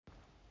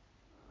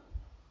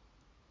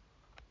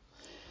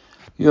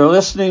You're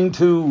listening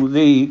to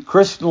the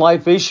Christian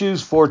Life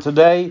Issues for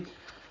Today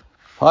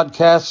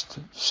podcast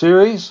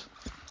series.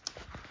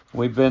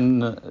 We've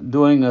been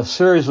doing a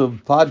series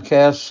of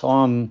podcasts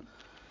on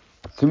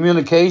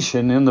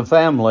communication in the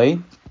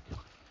family.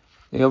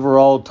 The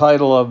overall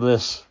title of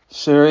this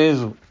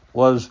series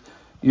was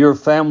Your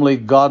Family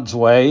God's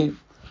Way,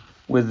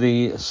 with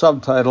the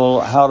subtitle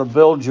How to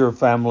Build Your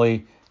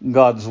Family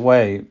God's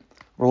Way.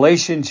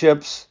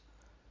 Relationships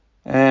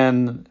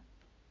and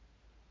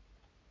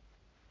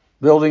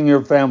building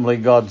your family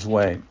God's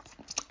way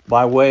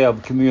by way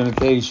of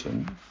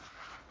communication.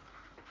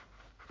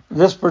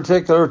 This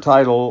particular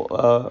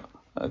title,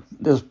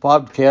 this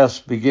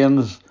podcast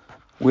begins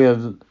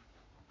with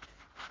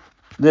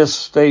this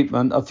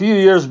statement. A few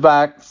years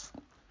back,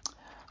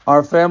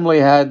 our family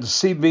had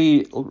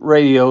CB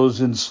radios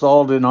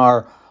installed in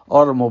our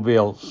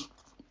automobiles.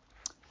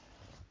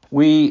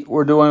 We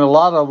were doing a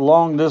lot of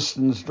long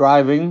distance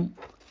driving,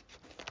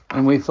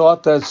 and we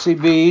thought that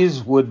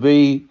CBs would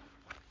be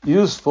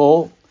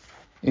useful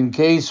in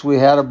case we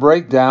had a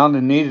breakdown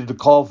and needed to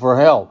call for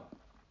help.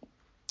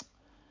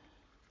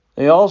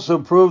 They also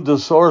proved a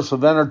source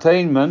of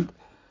entertainment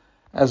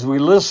as we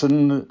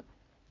listened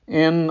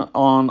in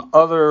on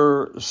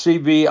other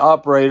CB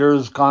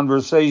operators'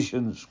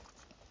 conversations.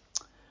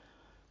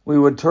 We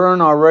would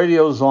turn our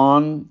radios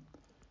on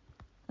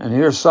and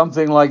hear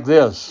something like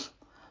this.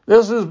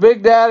 This is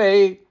Big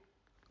Daddy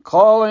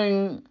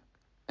calling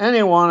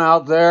anyone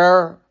out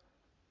there.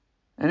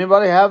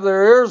 Anybody have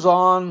their ears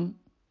on?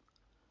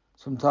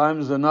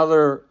 Sometimes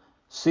another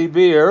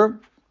CBer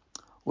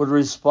would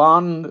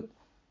respond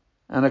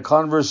and a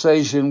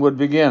conversation would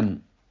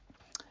begin.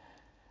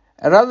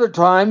 At other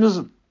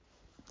times,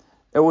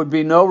 there would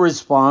be no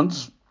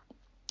response.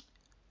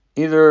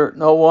 Either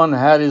no one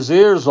had his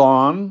ears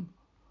on,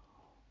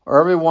 or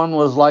everyone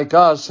was like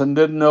us and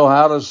didn't know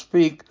how to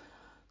speak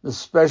the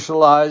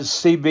specialized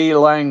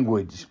CB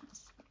language.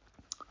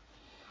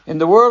 In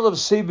the world of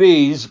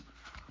CBs,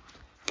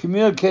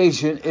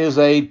 communication is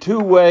a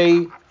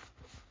two-way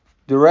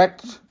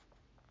direct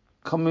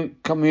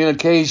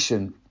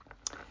communication.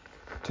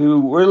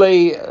 To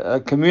really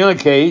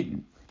communicate,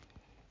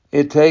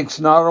 it takes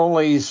not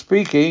only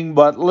speaking,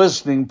 but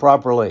listening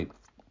properly.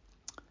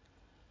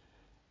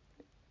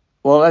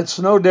 Well, that's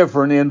no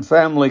different in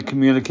family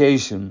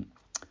communication.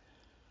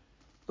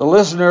 The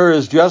listener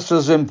is just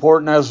as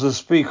important as the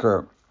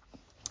speaker.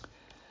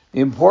 The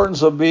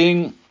importance of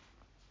being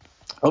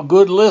a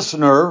good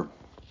listener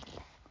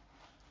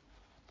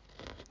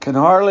can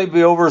hardly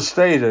be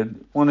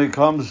overstated when it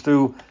comes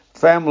to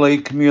family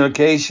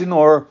communication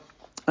or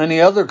any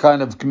other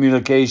kind of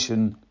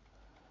communication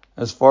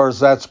as far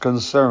as that's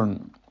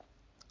concerned.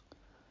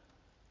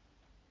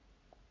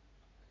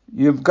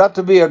 You've got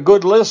to be a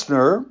good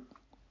listener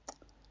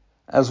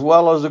as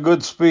well as a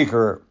good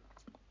speaker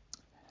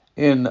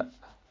in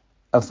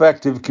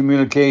effective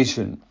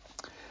communication.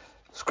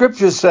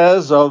 Scripture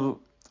says of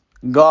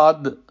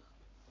God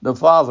the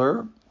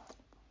Father,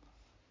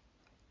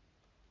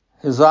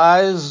 His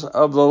eyes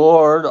of the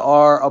Lord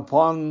are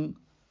upon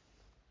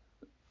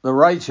the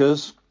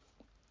righteous,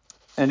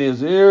 and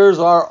His ears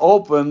are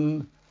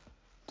open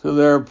to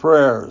their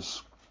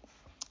prayers.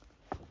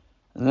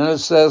 And then it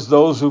says,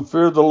 those who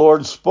feared the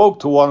Lord spoke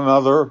to one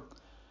another,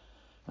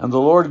 and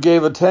the Lord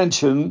gave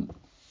attention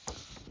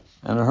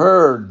and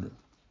heard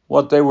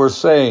what they were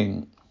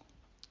saying.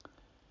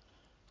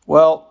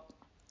 Well,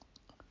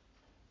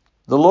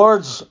 the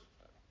Lord's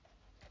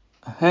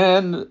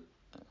hand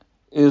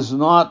is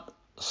not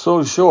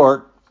so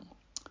short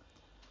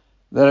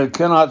that it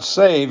cannot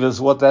save, is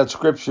what that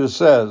scripture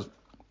says.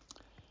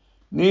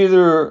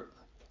 Neither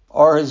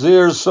are his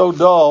ears so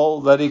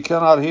dull that he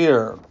cannot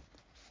hear.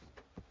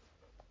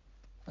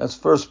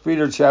 That's 1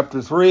 Peter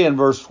chapter 3 and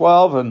verse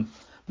 12, and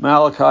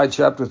Malachi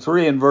chapter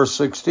 3 and verse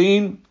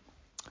 16,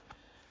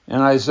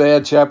 and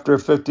Isaiah chapter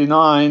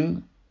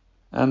 59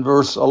 and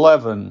verse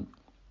 11.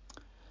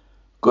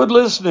 Good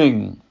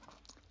listening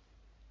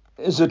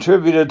is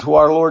attributed to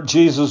our Lord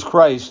Jesus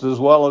Christ as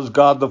well as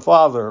God the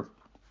Father.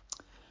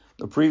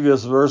 The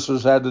previous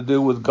verses had to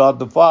do with God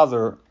the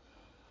Father,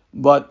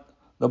 but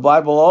the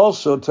Bible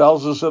also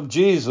tells us of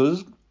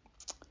Jesus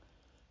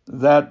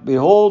that,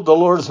 behold, the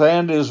Lord's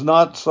hand is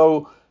not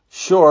so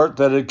short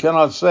that it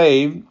cannot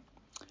save,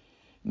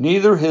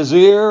 neither his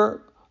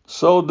ear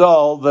so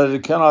dull that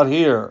it cannot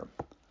hear.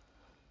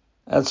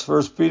 That's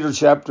 1 Peter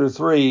chapter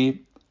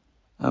 3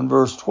 and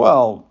verse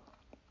 12.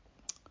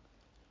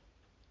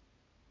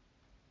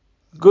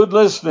 Good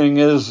listening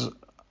is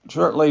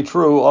certainly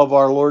true of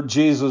our Lord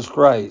Jesus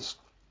Christ.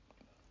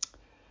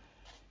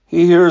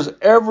 He hears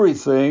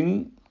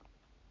everything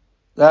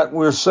that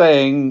we're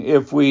saying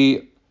if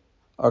we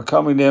are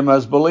coming to Him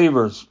as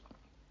believers.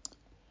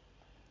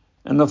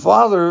 And the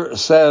Father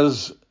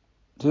says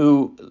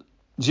to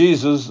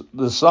Jesus,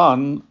 the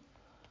Son,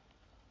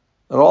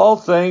 that all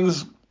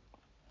things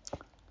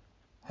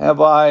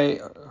have I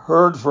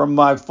heard from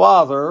my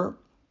Father.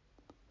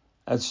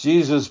 That's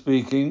Jesus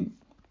speaking.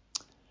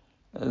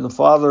 And the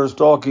Father is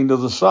talking to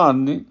the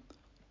Son.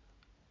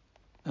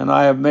 and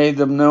I have made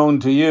them known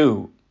to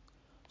you.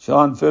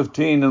 John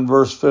 15 and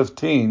verse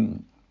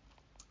 15.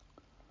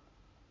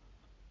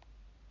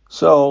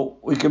 So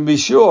we can be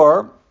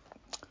sure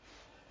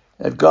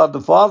that God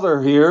the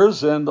Father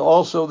hears and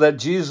also that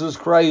Jesus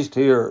Christ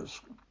hears.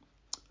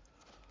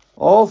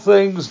 All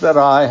things that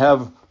I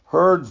have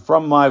heard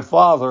from my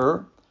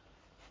Father,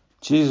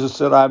 Jesus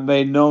said, I've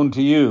made known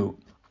to you.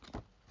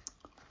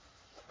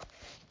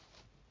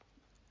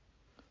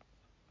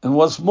 And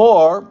what's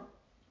more,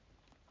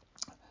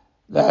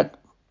 that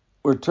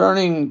we're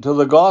turning to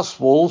the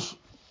Gospels,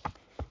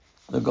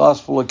 the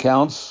Gospel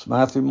accounts,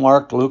 Matthew,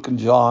 Mark, Luke, and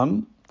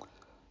John,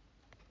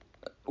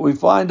 we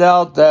find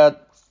out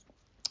that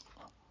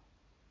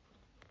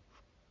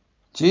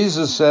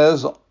Jesus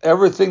says,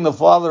 everything the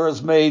Father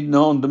has made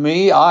known to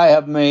me, I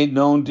have made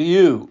known to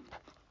you.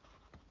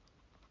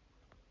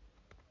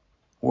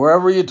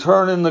 Wherever you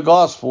turn in the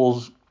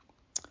Gospels,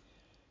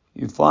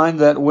 you find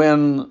that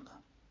when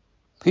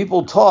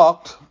people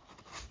talked,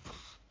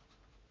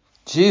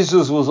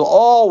 Jesus was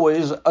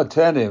always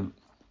attentive.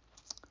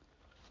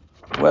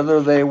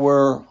 Whether they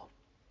were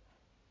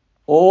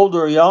old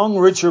or young,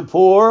 rich or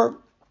poor,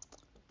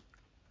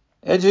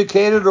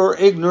 educated or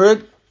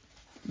ignorant,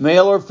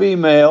 male or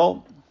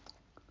female,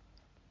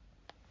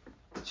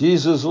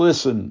 Jesus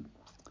listened.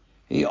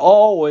 He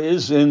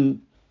always,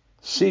 in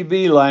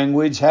CB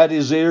language, had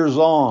his ears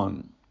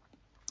on.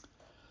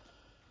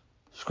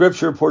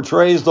 Scripture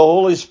portrays the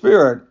Holy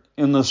Spirit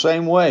in the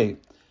same way.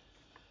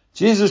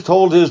 Jesus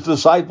told his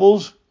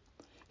disciples,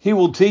 he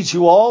will teach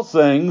you all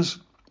things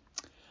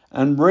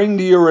and bring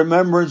to your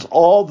remembrance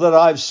all that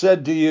I've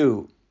said to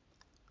you.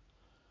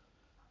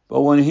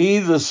 But when he,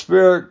 the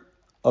Spirit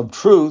of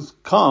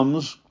truth,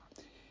 comes,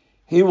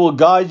 he will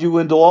guide you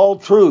into all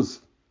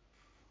truth,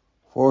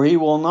 for he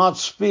will not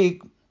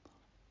speak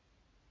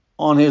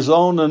on his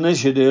own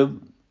initiative,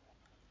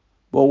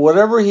 but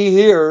whatever he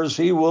hears,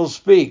 he will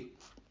speak.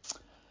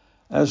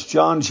 That's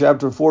John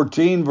chapter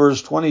 14,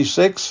 verse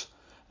 26,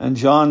 and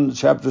John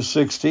chapter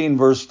 16,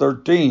 verse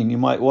 13. You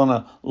might want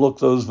to look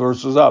those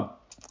verses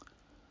up.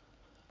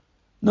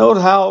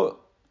 Note how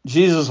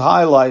Jesus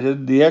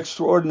highlighted the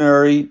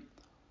extraordinary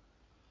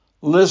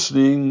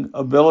listening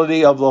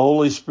ability of the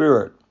Holy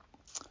Spirit.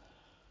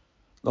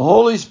 The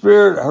Holy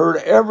Spirit heard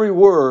every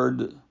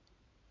word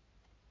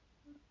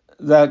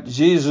that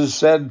Jesus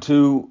said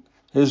to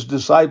his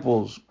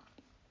disciples.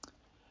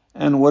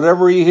 And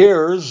whatever he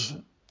hears,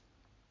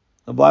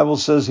 the Bible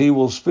says he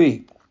will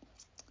speak.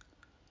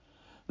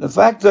 The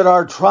fact that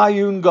our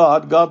triune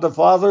God, God the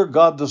Father,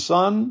 God the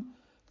Son,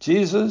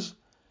 Jesus,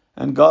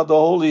 and God the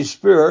Holy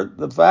Spirit,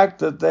 the fact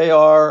that they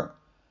are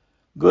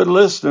good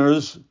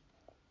listeners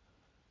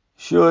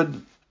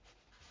should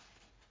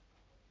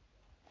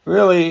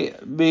really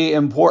be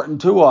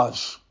important to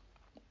us.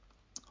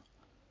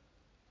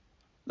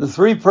 The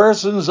three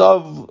persons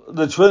of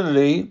the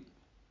Trinity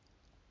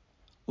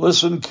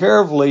listen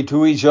carefully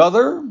to each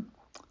other.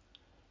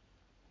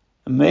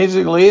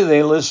 Amazingly,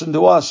 they listen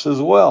to us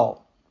as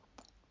well.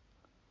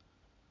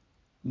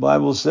 The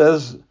Bible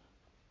says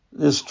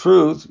this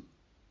truth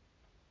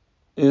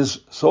is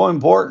so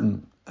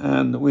important,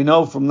 and we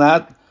know from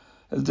that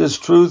this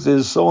truth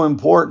is so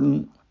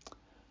important,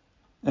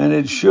 and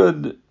it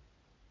should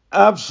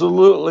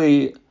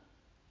absolutely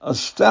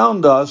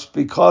astound us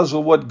because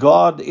of what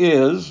God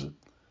is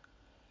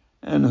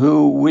and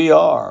who we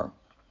are.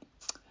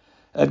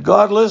 That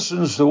God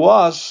listens to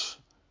us,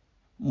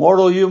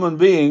 mortal human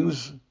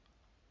beings,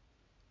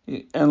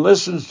 and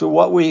listens to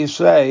what we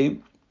say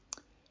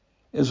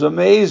is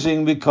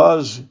amazing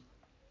because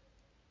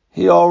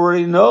he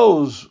already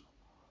knows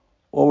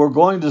what we're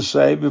going to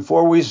say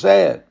before we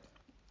say it.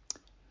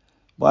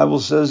 The Bible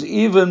says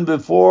even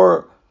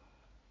before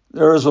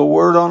there is a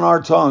word on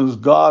our tongues,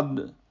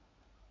 God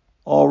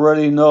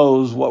already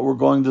knows what we're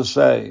going to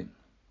say.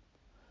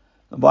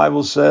 The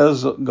Bible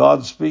says,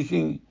 God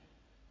speaking,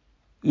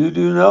 you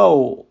do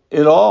know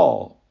it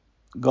all.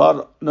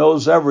 God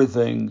knows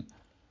everything.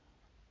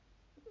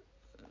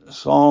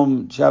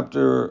 Psalm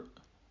chapter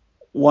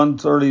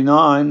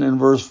 139 and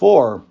verse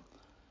 4.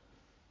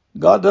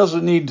 God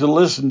doesn't need to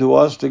listen to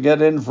us to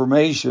get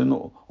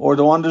information or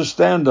to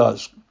understand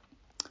us.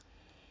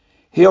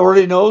 He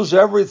already knows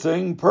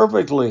everything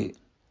perfectly,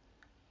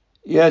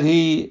 yet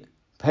he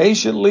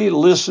patiently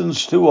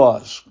listens to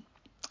us.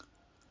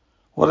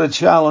 What a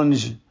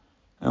challenge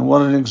and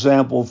what an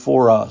example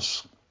for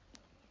us.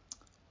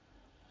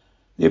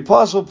 The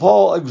Apostle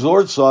Paul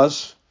exhorts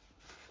us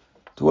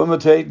to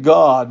imitate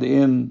God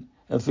in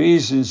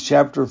Ephesians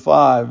chapter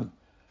 5,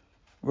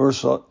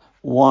 verse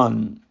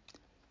 1.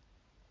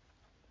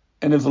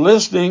 And if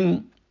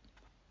listening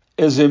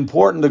is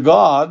important to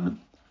God,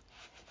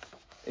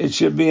 it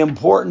should be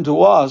important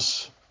to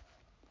us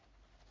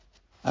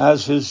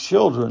as his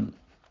children.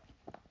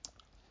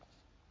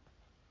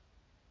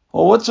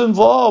 Well, what's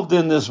involved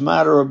in this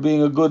matter of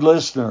being a good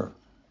listener?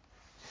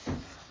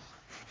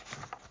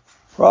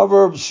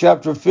 Proverbs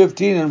chapter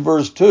 15 and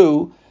verse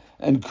 2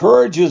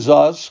 encourages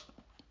us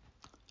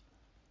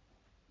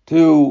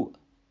to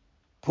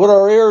put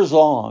our ears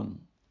on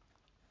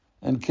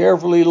and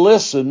carefully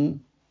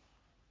listen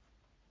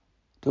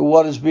to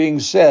what is being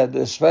said,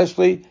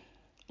 especially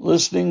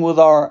listening with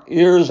our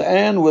ears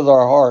and with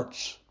our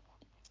hearts.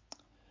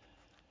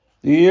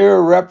 The ear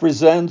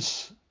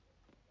represents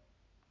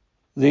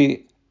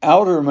the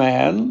outer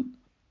man,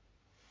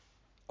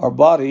 our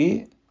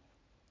body.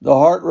 The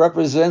heart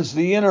represents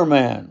the inner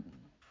man.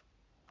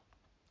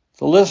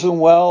 To listen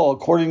well,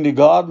 according to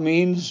God,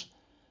 means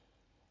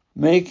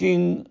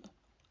making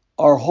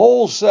our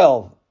whole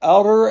self,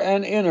 outer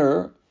and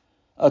inner,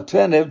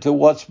 attentive to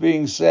what's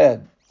being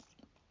said.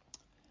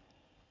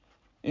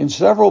 In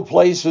several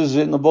places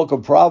in the book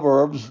of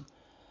Proverbs,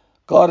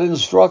 God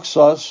instructs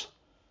us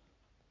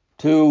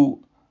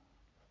to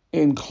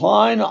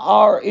incline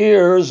our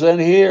ears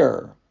and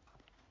hear.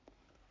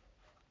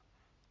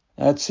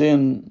 That's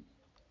in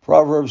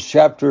Proverbs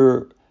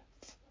chapter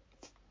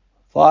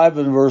 5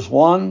 and verse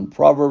 1,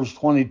 Proverbs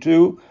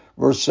 22,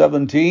 verse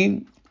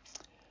 17.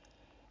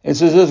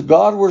 It's as if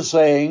God were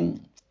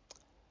saying,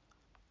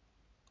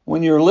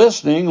 when you're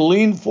listening,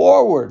 lean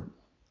forward.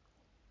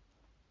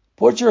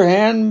 Put your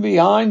hand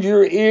behind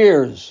your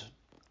ears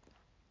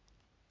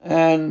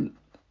and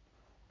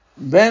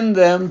bend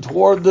them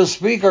toward the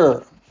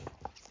speaker.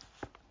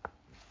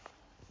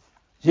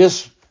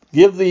 Just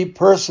give the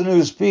person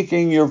who's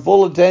speaking your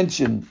full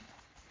attention.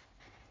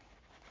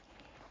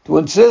 To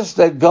insist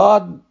that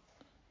God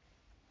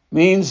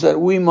means that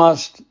we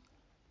must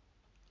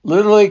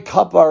literally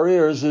cup our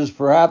ears is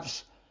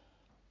perhaps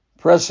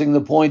pressing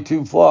the point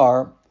too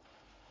far,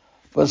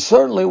 but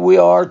certainly we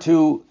are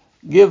to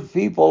give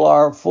people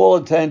our full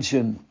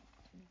attention.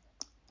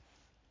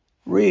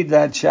 Read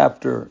that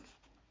chapter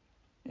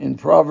in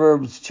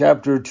Proverbs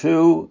chapter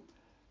 2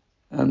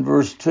 and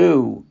verse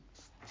 2.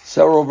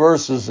 Several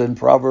verses in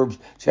Proverbs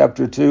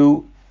chapter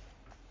 2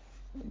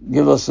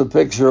 give us a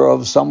picture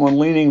of someone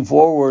leaning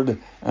forward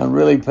and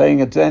really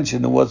paying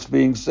attention to what's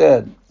being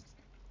said.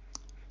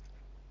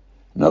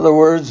 In other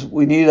words,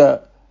 we need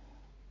to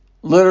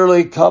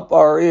literally cup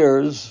our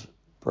ears,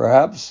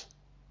 perhaps,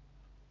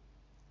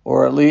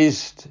 or at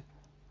least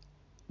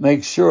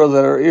make sure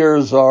that our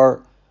ears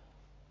are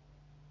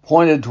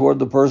pointed toward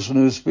the person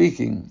who's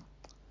speaking.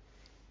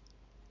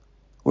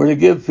 We're to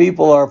give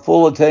people our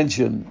full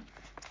attention.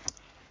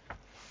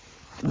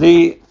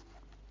 The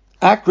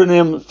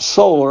acronym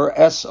SOLER,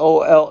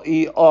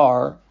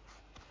 S-O-L-E-R,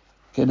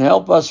 can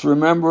help us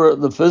remember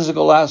the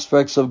physical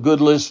aspects of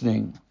good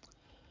listening.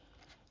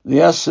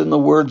 The S in the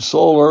word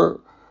solar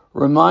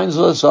reminds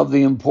us of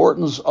the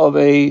importance of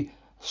a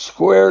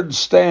squared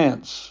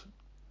stance.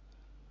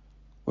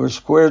 We're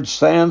squared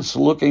stance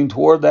looking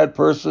toward that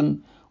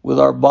person with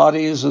our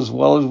bodies as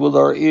well as with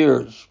our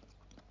ears.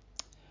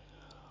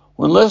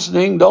 When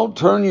listening, don't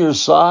turn your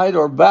side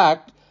or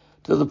back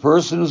to the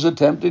person who's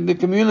attempting to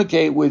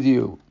communicate with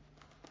you.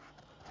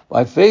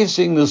 By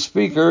facing the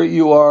speaker,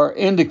 you are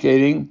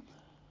indicating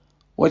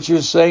what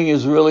you're saying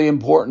is really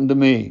important to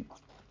me.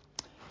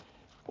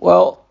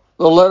 Well,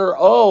 the letter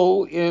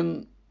O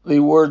in the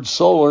word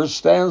solar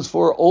stands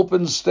for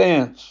open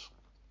stance.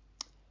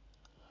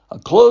 A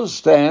closed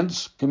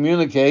stance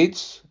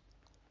communicates,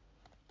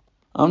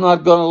 I'm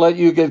not going to let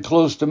you get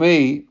close to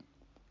me.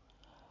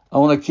 I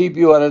want to keep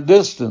you at a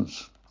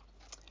distance.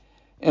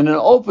 In an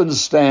open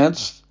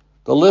stance,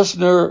 the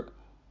listener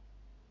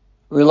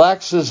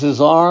relaxes his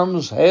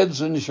arms,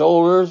 heads, and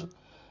shoulders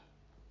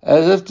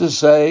as if to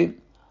say,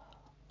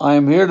 I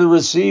am here to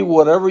receive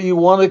whatever you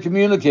want to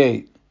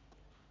communicate.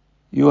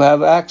 You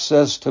have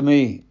access to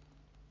me.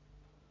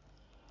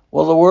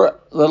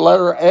 Well, the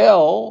letter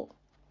L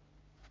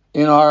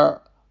in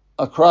our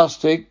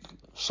acrostic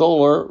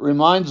solar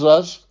reminds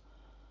us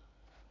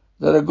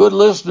that a good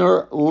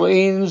listener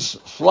leans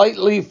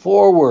slightly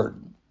forward.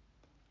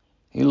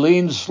 He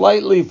leans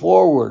slightly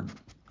forward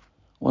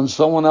when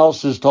someone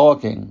else is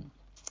talking.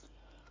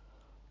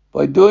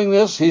 By doing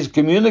this, he's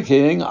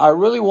communicating, I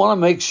really want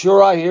to make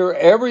sure I hear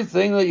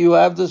everything that you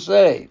have to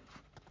say.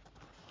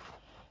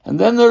 And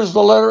then there's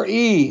the letter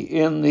E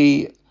in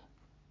the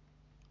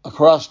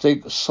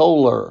acrostic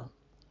solar,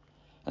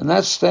 and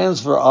that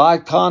stands for eye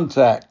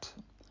contact.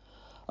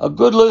 A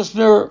good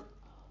listener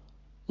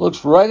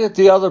looks right at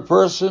the other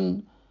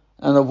person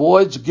and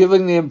avoids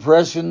giving the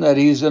impression that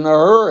he's in a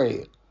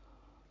hurry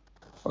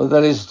or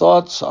that his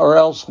thoughts are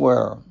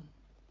elsewhere.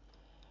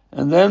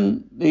 And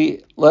then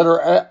the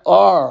letter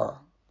R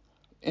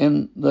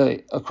in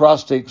the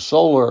acrostic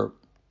solar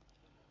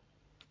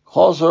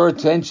calls our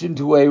attention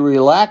to a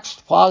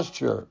relaxed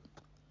posture.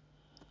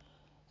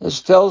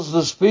 This tells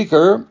the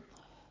speaker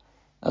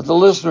that the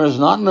listener is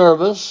not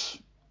nervous,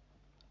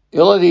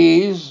 ill at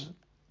ease,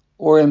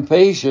 or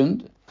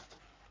impatient,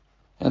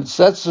 and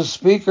sets the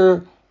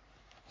speaker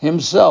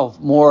himself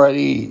more at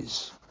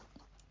ease.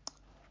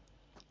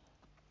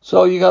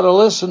 So you got to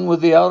listen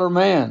with the outer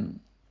man,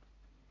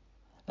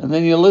 and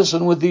then you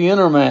listen with the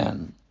inner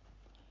man.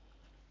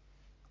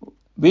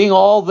 Being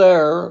all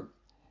there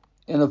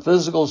in a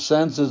physical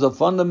sense is a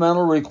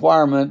fundamental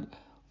requirement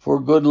for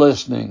good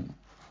listening.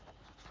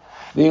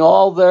 Being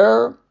all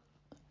there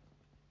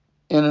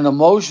in an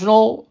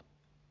emotional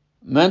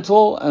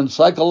mental and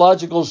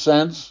psychological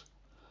sense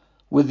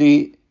with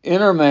the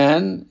inner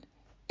man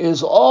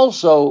is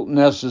also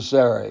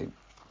necessary.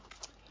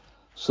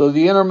 So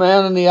the inner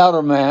man and the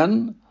outer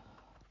man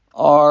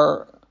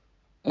are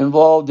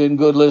involved in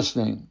good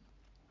listening.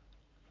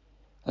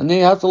 And then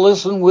you have to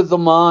listen with the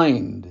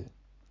mind,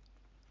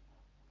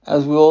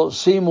 as we'll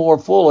see more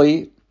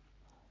fully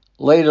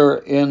later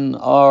in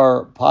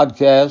our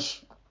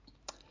podcast.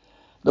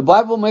 The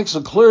Bible makes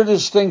a clear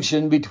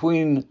distinction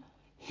between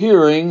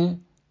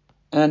hearing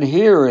and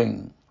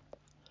hearing.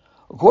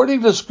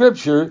 According to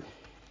Scripture,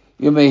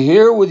 you may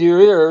hear with your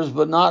ears,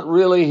 but not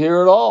really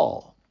hear at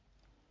all.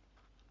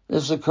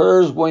 This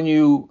occurs when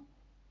you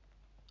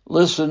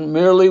listen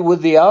merely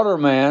with the outer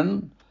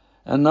man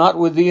and not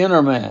with the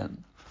inner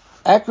man.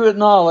 Accurate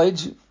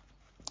knowledge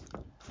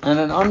and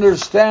an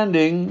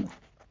understanding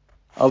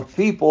of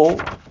people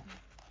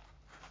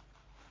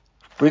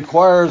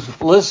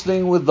requires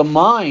listening with the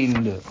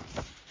mind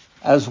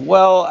as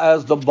well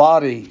as the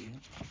body.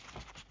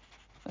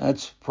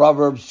 That's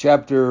Proverbs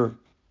chapter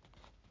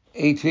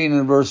 18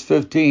 and verse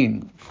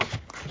 15.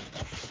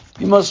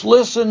 You must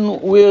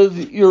listen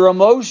with your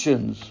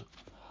emotions.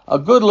 A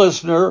good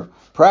listener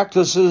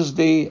practices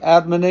the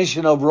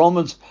admonition of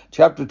Romans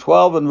chapter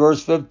 12 and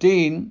verse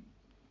 15,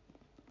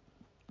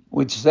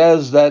 which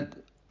says that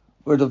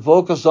we're to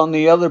focus on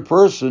the other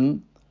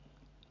person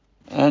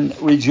and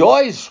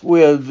rejoice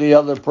with the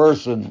other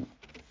person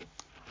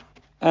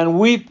and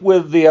weep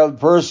with the other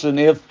person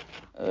if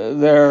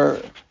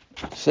they're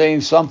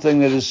saying something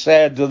that is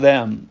sad to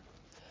them.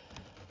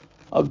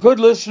 A good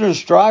listener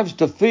strives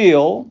to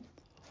feel,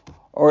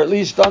 or at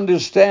least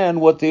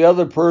understand, what the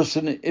other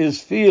person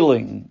is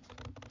feeling,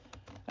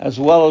 as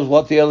well as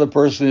what the other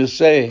person is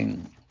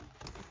saying.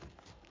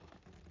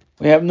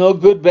 We have no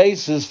good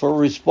basis for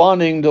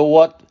responding to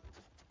what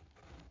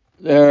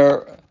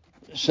they're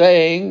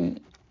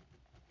saying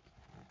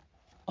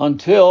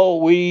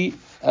until we,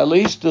 at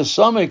least to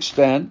some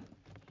extent,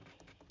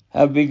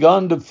 have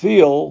begun to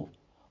feel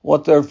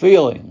what they're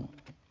feeling.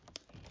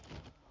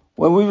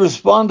 When we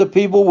respond to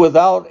people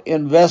without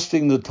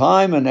investing the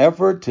time and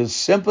effort to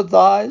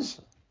sympathize,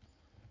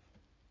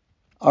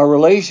 our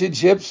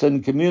relationships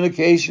and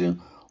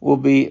communication will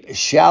be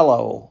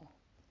shallow.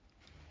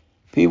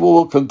 People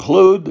will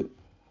conclude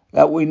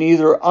that we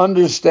neither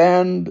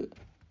understand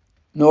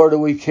nor do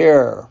we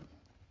care.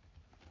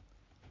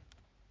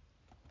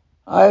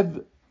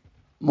 I've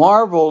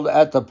marveled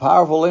at the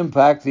powerful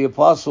impact the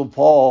Apostle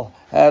Paul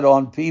had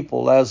on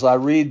people as I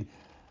read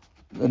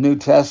the New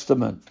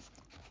Testament.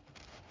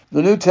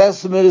 The New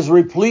Testament is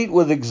replete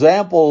with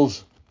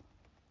examples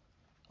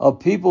of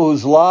people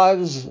whose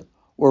lives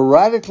were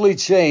radically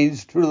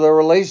changed through their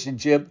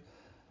relationship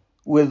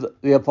with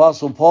the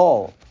Apostle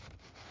Paul.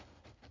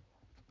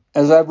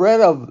 As I've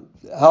read of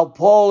how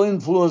Paul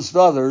influenced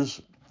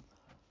others,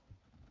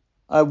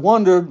 I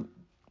wondered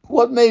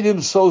what made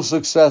him so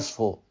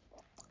successful.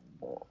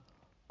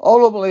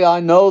 Ultimately, I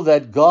know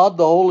that God,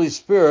 the Holy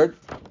Spirit,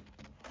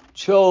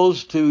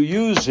 chose to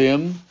use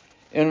him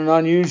in an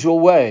unusual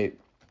way.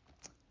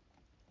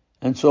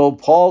 And so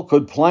Paul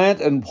could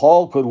plant and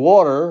Paul could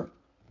water,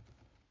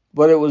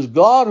 but it was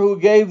God who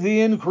gave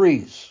the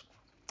increase.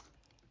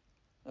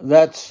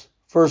 That's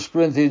 1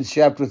 Corinthians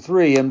chapter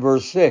 3 and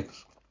verse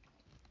 6.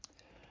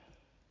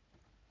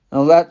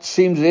 Now that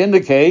seems to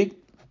indicate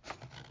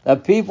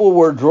that people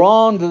were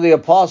drawn to the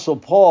Apostle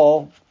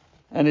Paul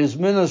and his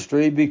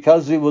ministry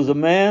because he was a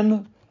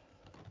man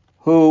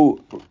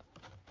who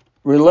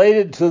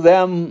related to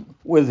them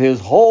with his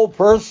whole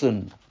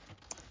person,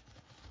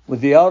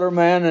 with the outer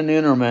man and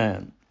inner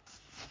man.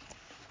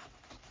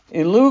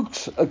 In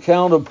Luke's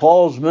account of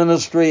Paul's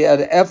ministry at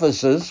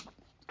Ephesus,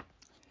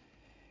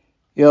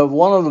 you have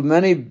one of the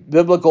many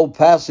biblical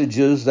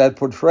passages that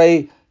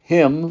portray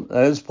him,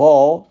 that is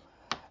Paul,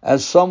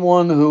 as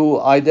someone who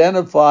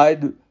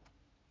identified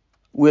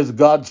with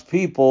God's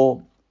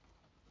people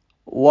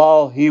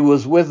while he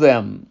was with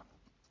them.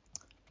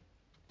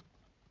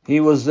 He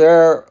was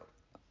there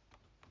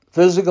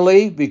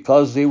physically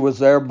because he was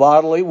there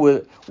bodily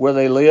where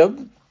they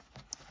lived,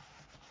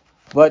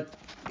 but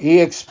he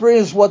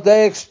experienced what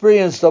they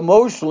experienced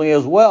emotionally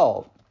as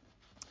well.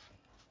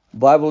 The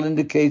Bible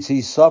indicates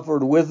he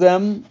suffered with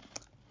them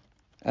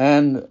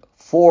and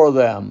for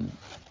them.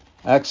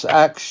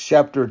 Acts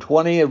chapter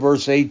 20,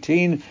 verse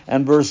 18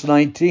 and verse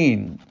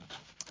 19.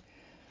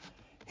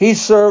 He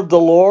served the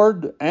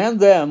Lord and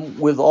them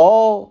with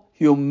all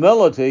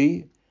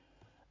humility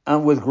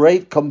and with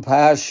great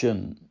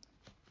compassion.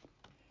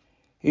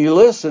 He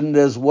listened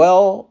as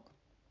well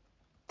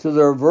to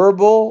their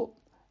verbal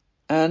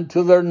and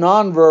to their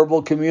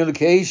nonverbal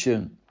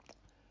communication,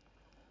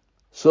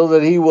 so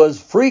that he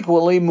was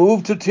frequently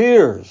moved to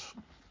tears.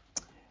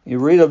 You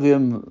read of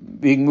him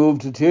being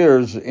moved to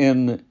tears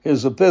in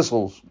his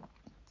epistles.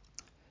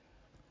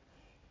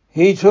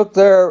 He took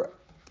their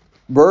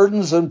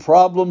burdens and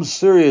problems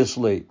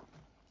seriously.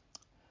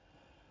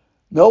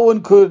 No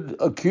one could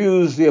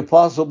accuse the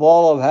Apostle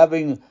Paul of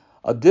having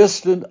a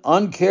distant,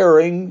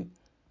 uncaring,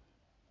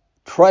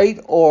 trite,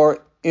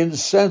 or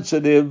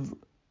insensitive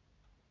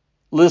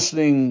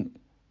listening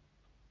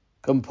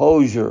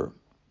composure.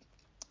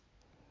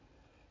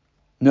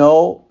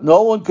 No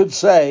one could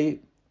say,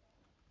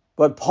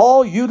 but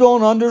Paul, you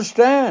don't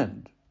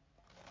understand.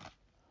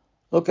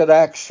 Look at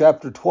Acts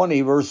chapter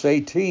 20, verse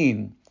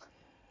 18,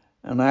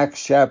 and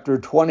Acts chapter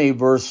 20,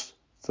 verse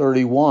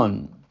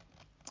 31.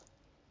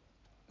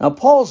 Now,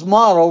 Paul's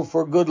model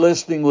for good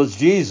listening was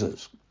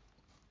Jesus.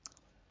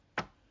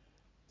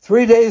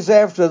 3 days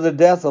after the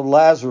death of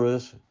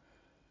Lazarus,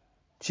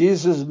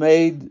 Jesus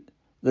made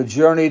the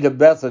journey to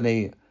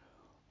Bethany,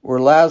 where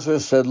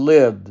Lazarus had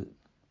lived.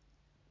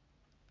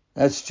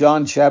 That's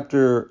John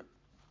chapter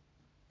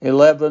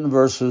 11,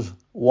 verses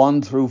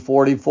 1 through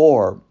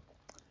 44.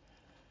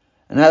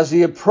 And as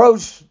he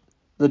approached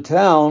the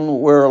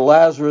town where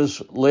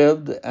Lazarus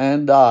lived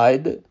and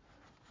died,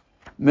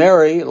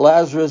 Mary,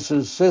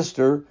 Lazarus'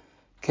 sister,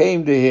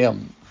 came to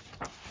him.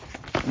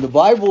 And the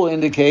Bible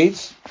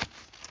indicates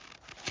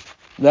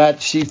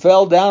that she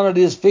fell down at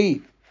his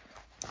feet,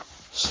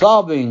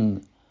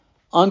 sobbing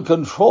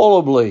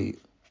uncontrollably,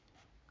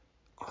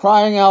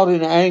 crying out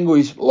in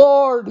anguish,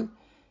 "Lord,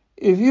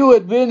 if you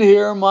had been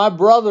here, my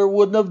brother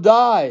wouldn't have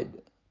died."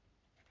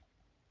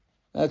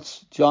 That's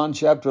John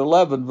chapter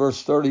 11,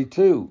 verse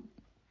 32.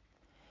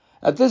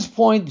 At this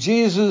point,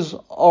 Jesus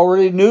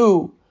already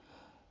knew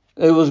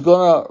he was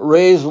going to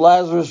raise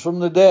Lazarus from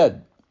the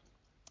dead.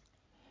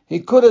 He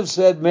could have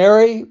said,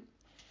 "Mary,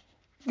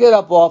 get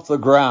up off the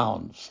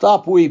ground.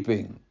 Stop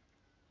weeping.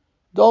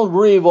 Don't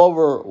grieve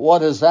over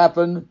what has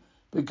happened,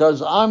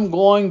 because I'm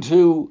going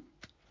to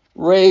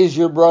raise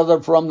your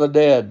brother from the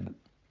dead."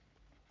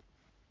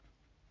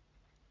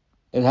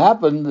 It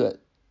happened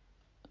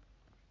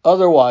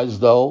otherwise,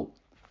 though.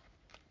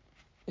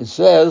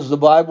 The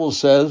Bible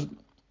says,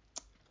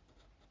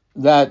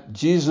 that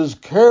Jesus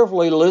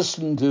carefully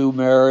listened to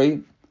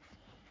Mary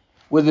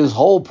with his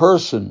whole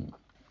person,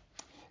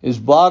 his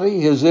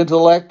body, his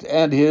intellect,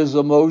 and his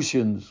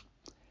emotions.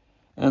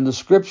 And the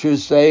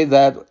scriptures say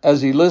that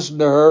as he listened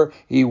to her,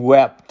 he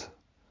wept.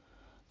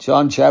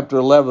 John chapter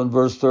 11,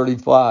 verse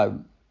 35.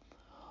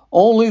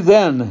 Only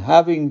then,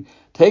 having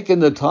taken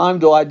the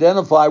time to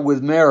identify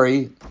with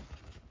Mary,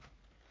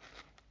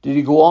 did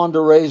he go on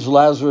to raise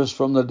Lazarus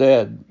from the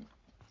dead.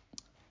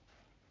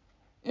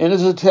 In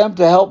his attempt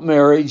to help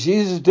Mary,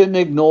 Jesus didn't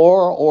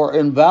ignore or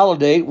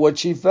invalidate what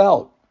she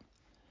felt.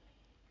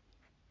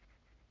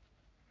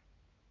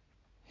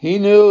 He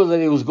knew that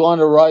he was going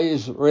to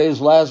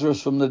raise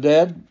Lazarus from the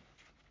dead,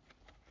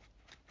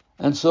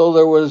 and so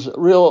there was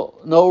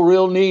no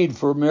real need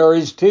for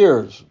Mary's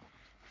tears.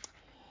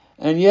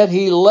 And yet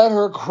he let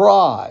her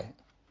cry,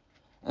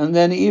 and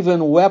then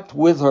even wept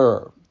with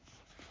her.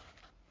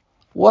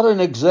 What an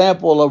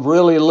example of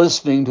really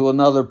listening to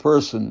another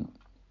person.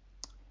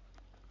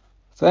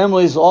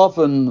 Families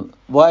often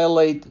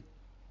violate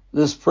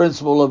this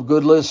principle of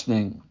good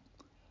listening.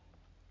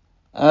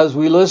 As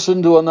we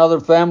listen to another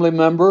family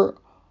member,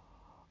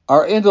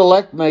 our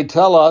intellect may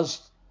tell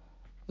us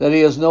that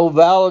he has no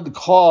valid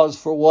cause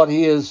for what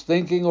he is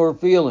thinking or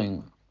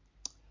feeling.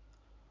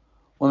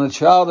 When a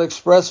child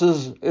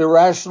expresses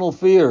irrational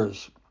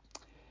fears,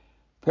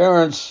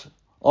 parents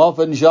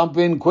often jump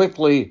in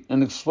quickly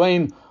and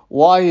explain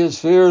why his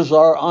fears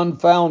are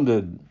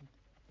unfounded.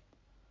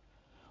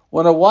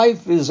 When a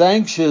wife is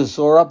anxious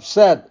or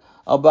upset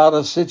about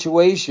a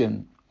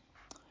situation,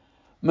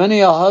 many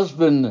a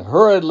husband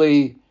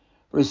hurriedly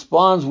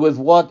responds with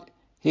what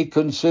he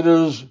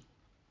considers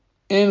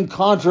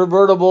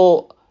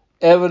incontrovertible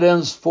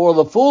evidence for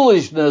the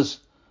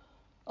foolishness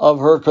of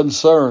her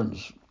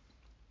concerns.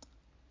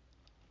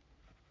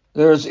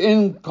 There's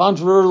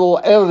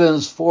incontrovertible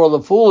evidence for the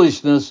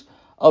foolishness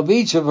of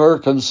each of her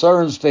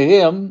concerns to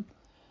him,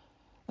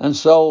 and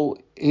so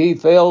he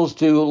fails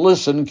to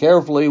listen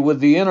carefully with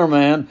the inner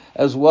man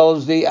as well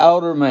as the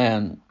outer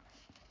man.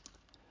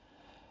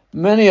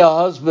 Many a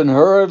husband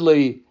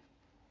hurriedly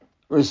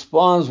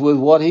responds with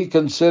what he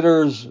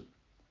considers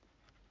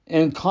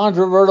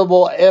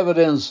incontrovertible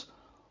evidence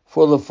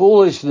for the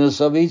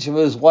foolishness of each of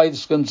his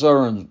wife's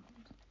concerns.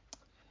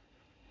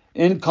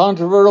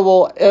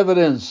 Incontrovertible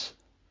evidence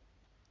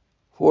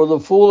for the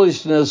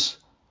foolishness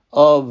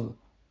of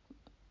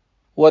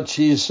what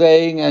she's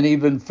saying and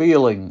even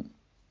feeling.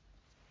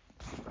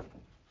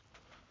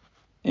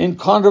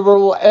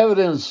 Incontrovertible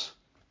evidence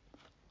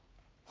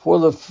for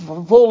the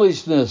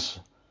foolishness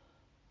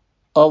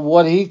of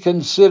what he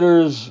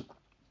considers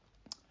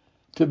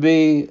to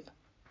be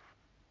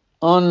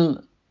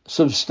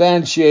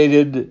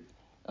unsubstantiated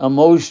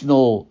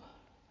emotional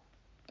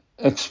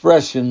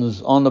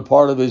expressions on the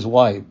part of his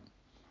wife.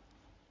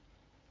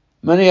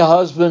 Many a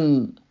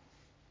husband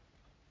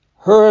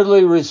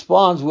hurriedly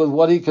responds with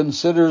what he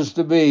considers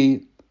to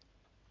be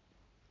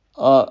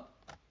a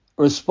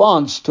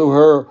response to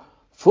her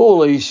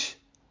foolish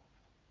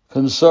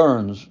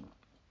concerns.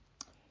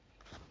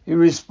 He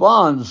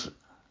responds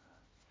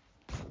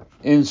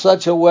in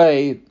such a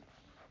way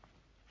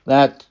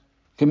that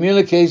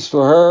communicates to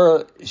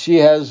her she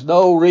has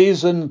no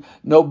reason,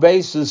 no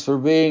basis for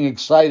being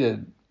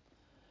excited.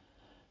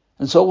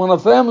 And so when a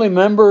family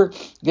member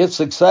gets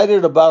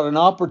excited about an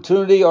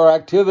opportunity or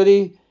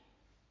activity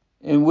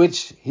in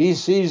which he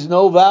sees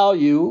no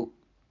value,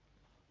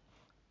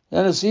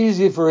 then it's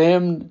easy for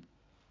him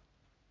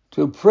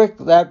to prick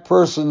that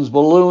person's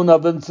balloon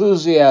of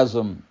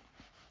enthusiasm.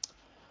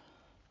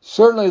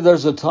 Certainly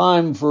there's a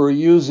time for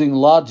using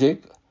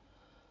logic,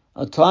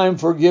 a time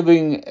for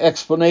giving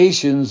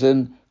explanations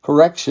and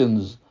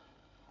corrections,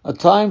 a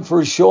time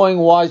for showing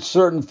why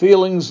certain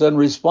feelings and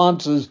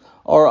responses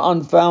are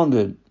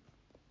unfounded.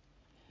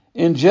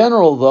 In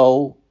general,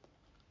 though,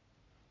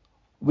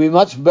 we're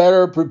much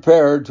better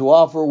prepared to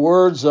offer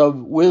words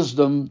of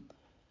wisdom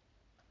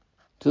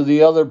to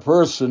the other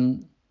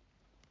person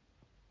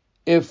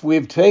if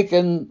we've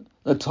taken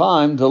the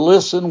time to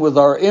listen with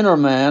our inner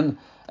man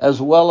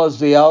as well as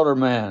the outer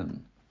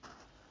man.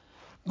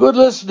 Good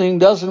listening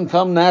doesn't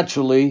come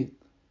naturally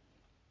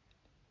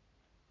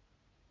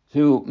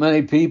to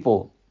many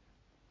people,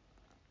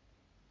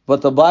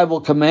 but the Bible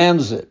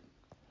commands it.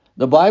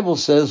 The Bible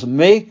says,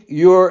 make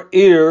your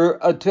ear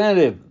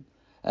attentive.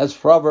 That's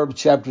Proverbs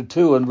chapter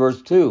 2 and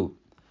verse 2.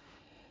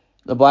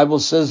 The Bible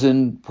says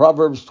in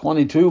Proverbs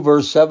 22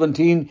 verse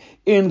 17,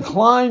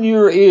 incline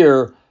your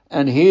ear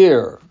and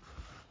hear.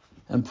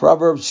 And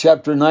Proverbs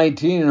chapter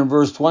 19 and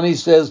verse 20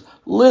 says,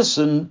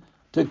 listen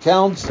to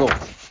counsel.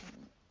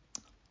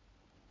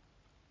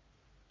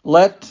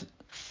 Let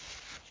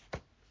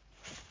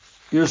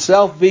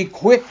yourself be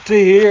quick to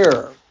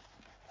hear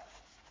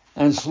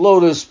and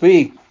slow to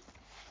speak.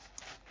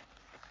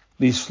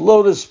 Be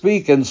slow to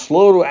speak and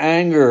slow to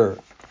anger,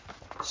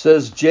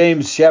 says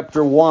James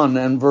chapter 1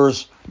 and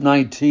verse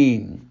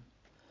 19.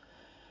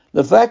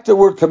 The fact that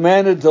we're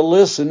commanded to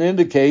listen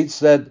indicates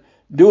that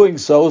doing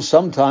so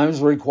sometimes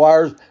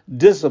requires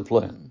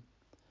discipline.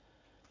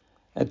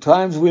 At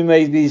times we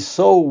may be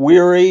so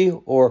weary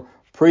or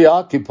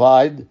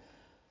preoccupied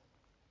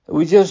that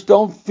we just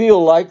don't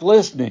feel like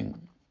listening.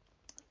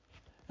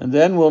 And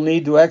then we'll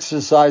need to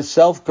exercise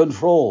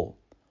self-control,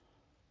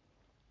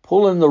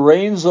 pull in the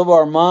reins of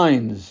our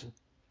minds,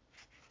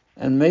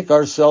 and make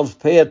ourselves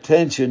pay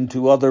attention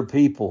to other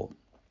people.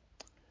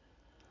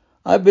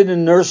 I've been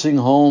in nursing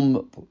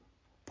home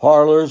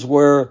parlors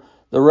where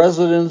the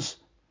residents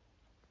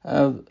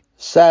have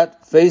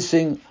sat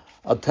facing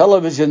a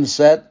television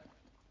set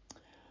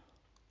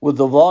with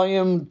the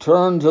volume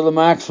turned to the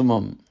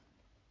maximum.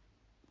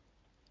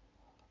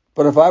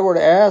 But if I were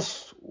to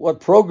ask what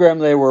program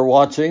they were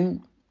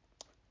watching,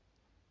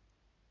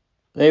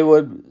 they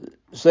would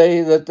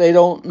say that they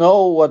don't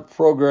know what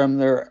program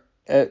they're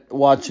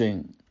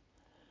watching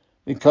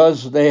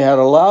because they had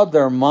allowed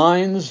their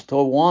minds to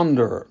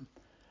wander.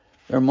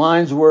 Their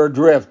minds were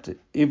adrift,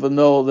 even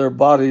though their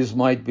bodies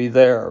might be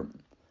there.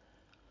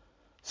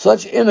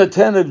 Such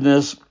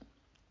inattentiveness,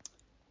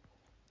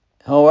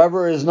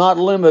 however, is not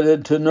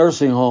limited to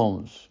nursing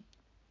homes.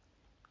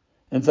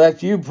 In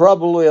fact, you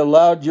probably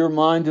allowed your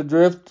mind to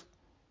drift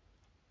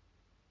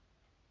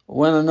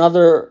when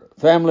another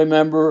family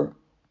member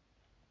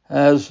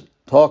has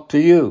talked to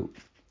you,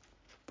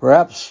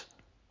 perhaps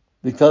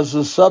because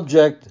the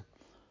subject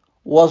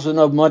wasn't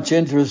of much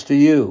interest to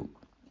you.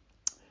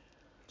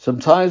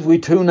 Sometimes we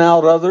tune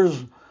out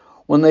others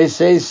when they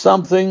say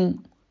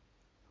something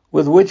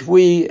with which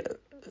we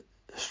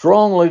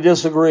strongly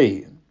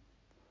disagree.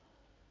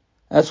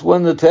 That's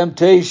when the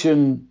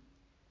temptation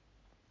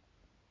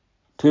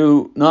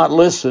to not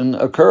listen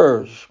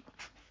occurs.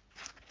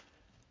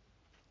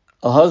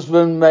 A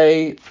husband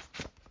may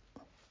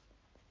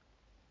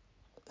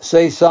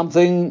say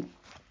something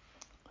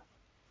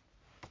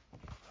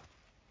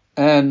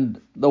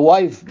and the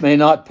wife may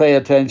not pay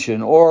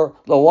attention, or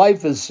the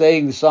wife is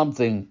saying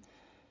something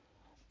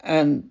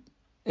and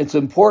it's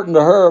important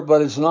to her,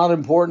 but it's not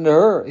important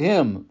to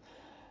him.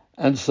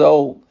 And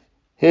so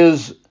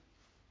his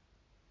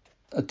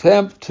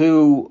attempt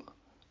to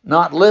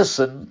not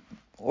listen,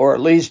 or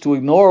at least to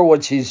ignore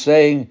what she's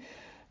saying,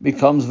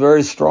 becomes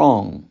very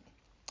strong.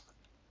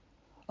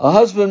 A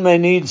husband may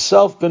need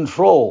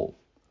self-control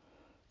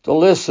to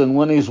listen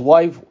when his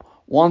wife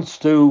wants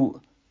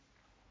to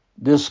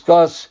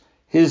discuss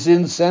his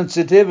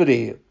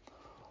insensitivity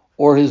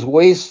or his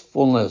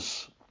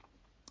wastefulness.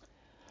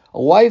 A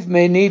wife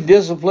may need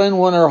discipline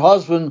when her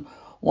husband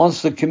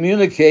wants to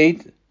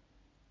communicate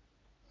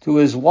to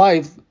his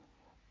wife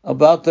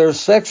about their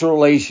sex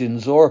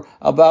relations or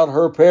about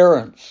her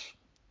parents.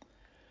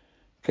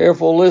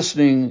 Careful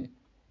listening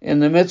in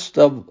the midst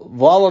of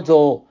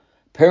volatile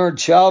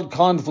parent-child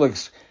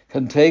conflicts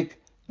can take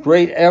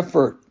great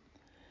effort.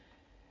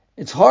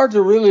 It's hard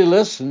to really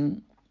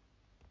listen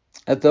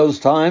at those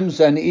times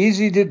and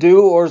easy to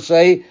do or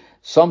say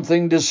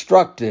something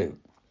destructive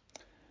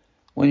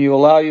when you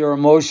allow your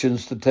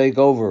emotions to take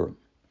over.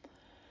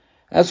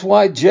 That's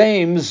why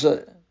James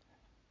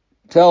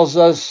tells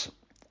us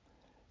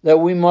that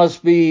we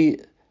must be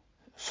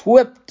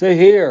swift to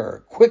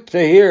hear, quick to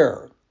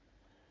hear,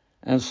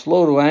 and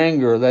slow to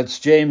anger. That's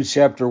James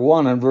chapter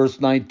 1 and verse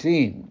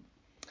 19.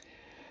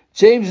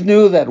 James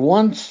knew that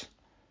once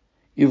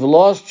you've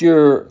lost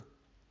your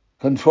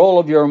control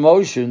of your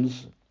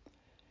emotions,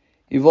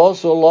 You've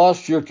also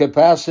lost your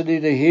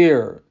capacity to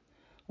hear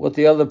what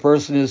the other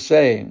person is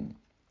saying.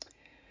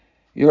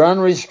 Your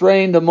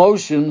unrestrained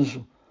emotions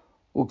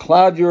will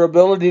cloud your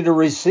ability to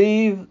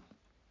receive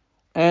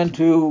and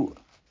to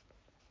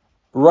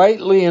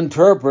rightly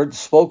interpret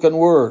spoken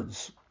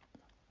words.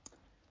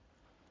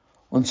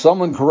 When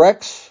someone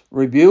corrects,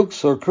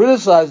 rebukes, or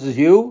criticizes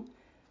you,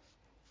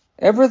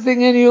 everything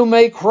in you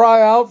may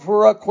cry out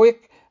for a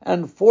quick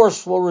and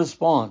forceful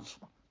response.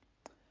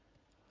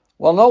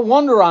 Well, no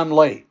wonder I'm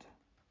late.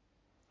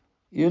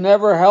 You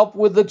never help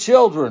with the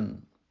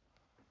children,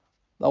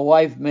 the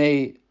wife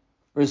may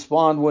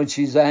respond when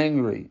she's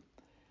angry.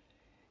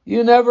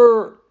 You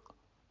never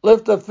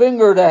lift a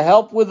finger to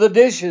help with the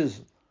dishes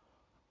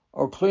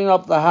or clean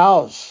up the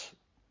house,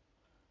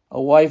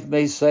 a wife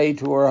may say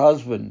to her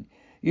husband.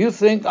 You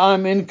think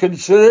I'm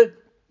inconsiderate?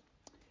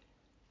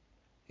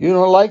 You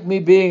don't like me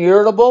being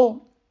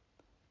irritable?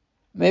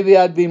 Maybe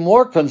I'd be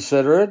more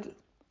considerate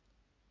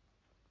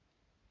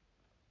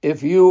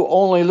if you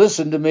only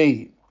listened to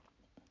me.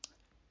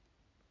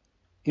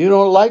 You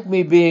don't like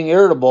me being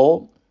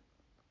irritable?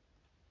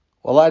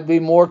 Well, I'd be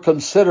more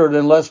considerate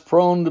and less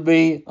prone to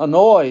be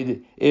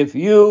annoyed if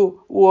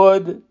you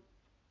would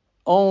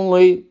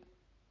only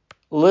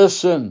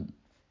listen.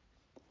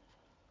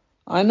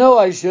 I know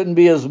I shouldn't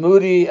be as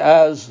moody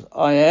as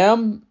I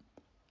am,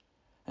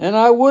 and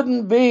I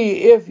wouldn't be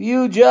if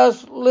you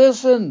just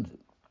listened.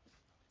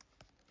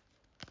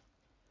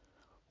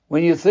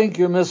 When you think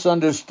you're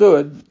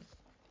misunderstood,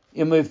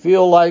 you may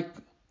feel like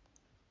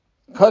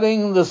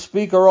cutting the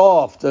speaker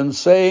off and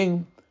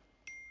saying,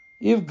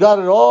 you've got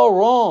it all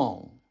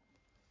wrong.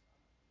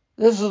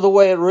 This is the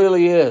way it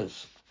really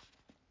is.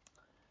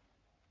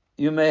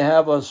 You may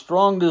have a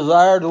strong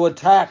desire to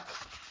attack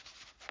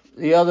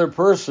the other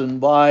person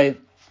by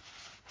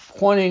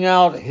pointing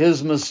out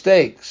his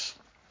mistakes.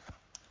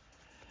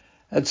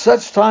 At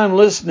such time,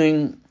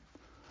 listening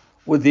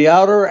with the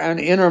outer and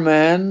inner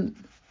man,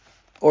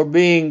 or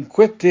being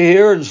quick to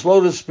hear and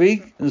slow to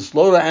speak and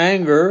slow to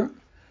anger,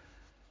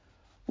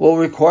 will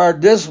require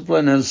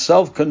discipline and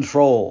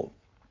self-control.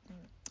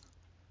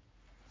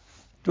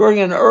 During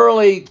an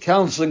early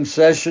counseling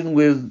session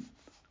with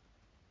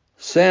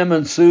Sam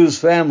and Sue's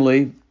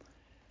family,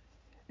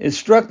 it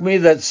struck me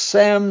that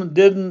Sam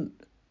didn't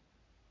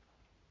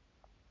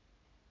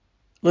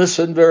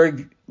listen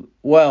very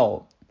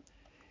well.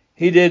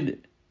 He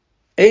did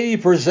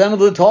 80% of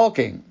the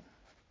talking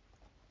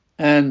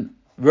and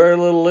very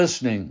little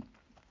listening.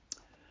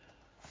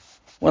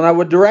 When I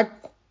would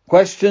direct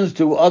questions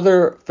to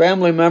other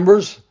family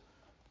members,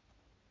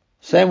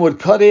 Sam would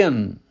cut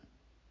in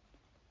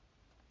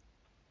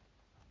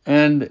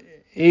and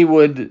he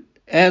would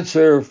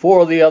answer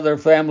for the other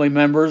family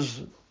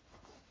members.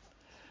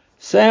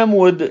 Sam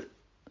would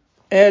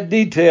add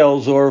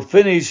details or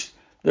finish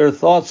their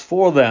thoughts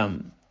for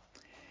them.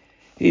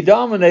 He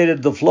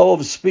dominated the flow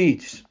of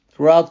speech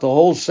throughout the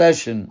whole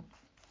session,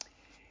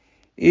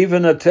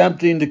 even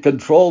attempting to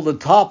control the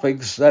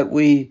topics that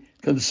we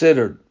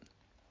considered.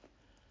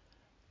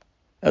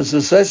 As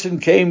the session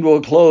came to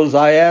a close,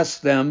 I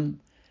asked them,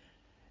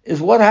 is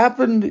what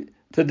happened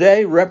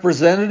today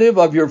representative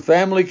of your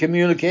family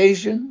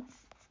communication?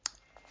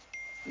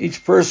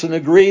 Each person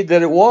agreed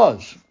that it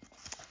was.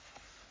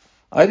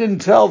 I didn't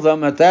tell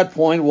them at that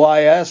point why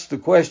I asked the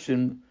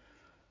question,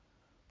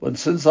 but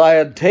since I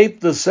had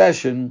taped the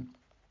session,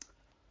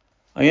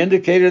 I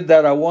indicated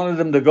that I wanted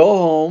them to go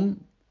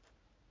home,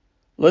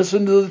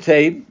 listen to the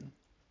tape,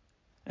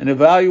 and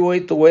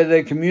evaluate the way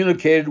they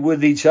communicated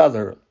with each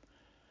other.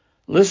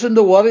 Listen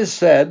to what is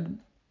said,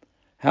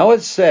 how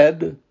it's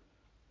said,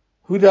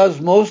 who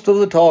does most of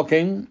the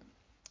talking,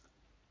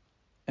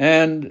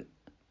 and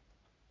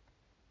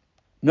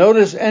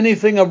notice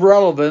anything of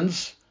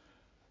relevance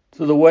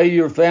to the way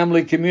your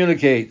family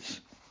communicates.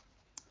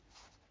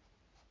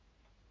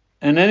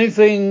 And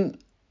anything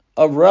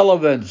of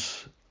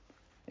relevance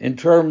in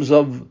terms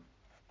of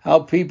how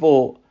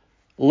people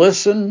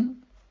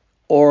listen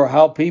or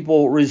how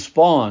people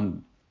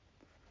respond.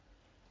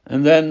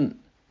 And then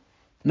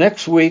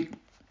next week,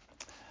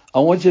 I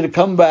want you to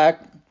come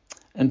back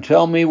and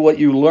tell me what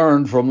you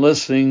learned from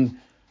listening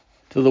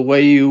to the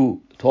way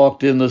you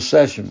talked in the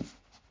session.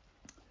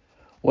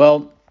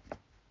 Well,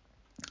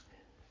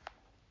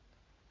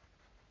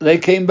 they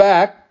came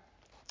back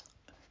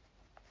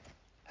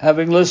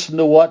having listened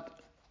to what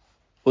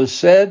was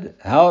said,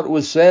 how it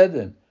was said,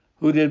 and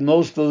who did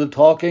most of the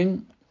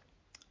talking,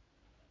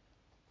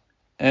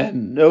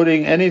 and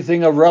noting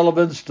anything of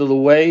relevance to the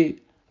way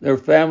their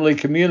family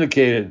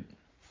communicated.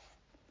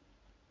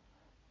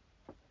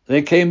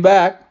 They came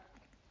back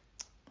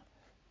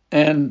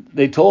and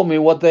they told me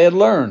what they had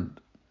learned.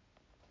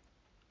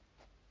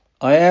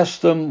 I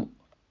asked them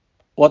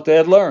what they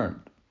had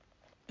learned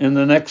in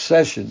the next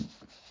session.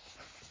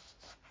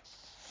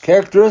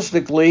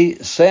 Characteristically,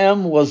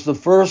 Sam was the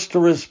first to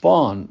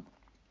respond.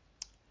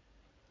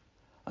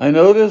 I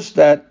noticed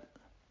that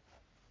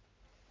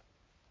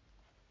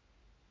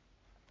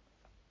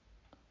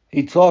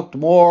he talked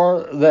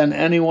more than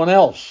anyone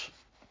else.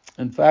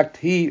 In fact,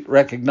 he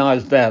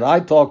recognized that. I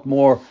talked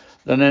more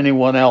than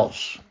anyone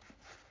else.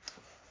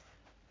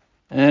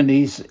 And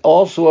he's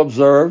also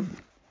observed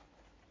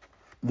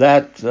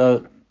that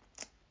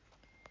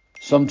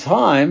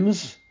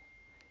sometimes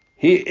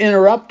he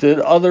interrupted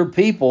other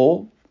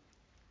people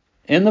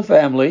in the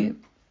family,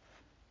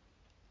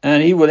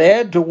 and he would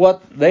add to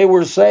what they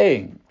were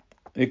saying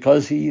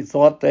because he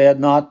thought they had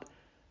not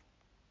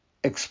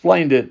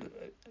explained it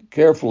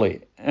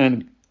carefully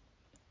and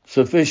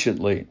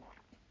sufficiently.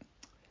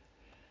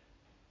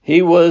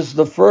 He was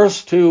the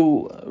first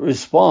to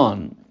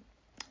respond.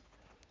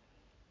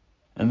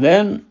 And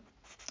then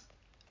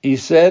he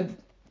said,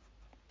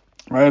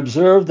 I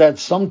observed that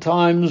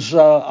sometimes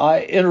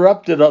I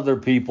interrupted other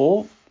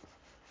people.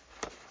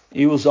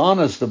 He was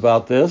honest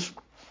about this.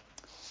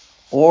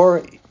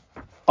 Or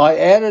I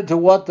added to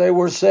what they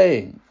were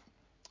saying.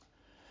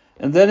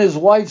 And then his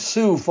wife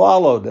Sue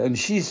followed, and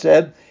she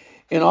said,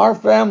 in our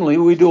family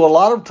we do a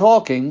lot of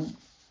talking,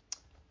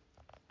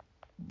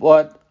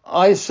 but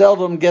I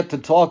seldom get to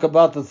talk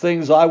about the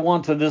things I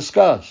want to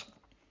discuss.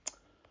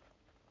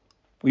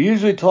 We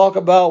usually talk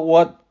about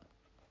what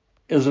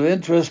is of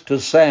interest to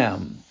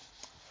Sam.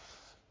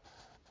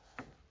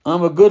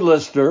 I'm a good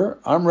listener.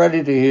 I'm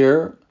ready to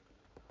hear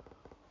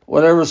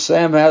whatever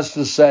Sam has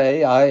to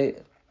say. I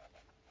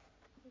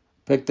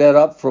picked that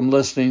up from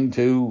listening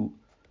to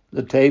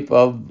the tape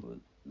of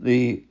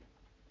the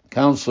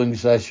counseling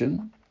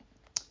session.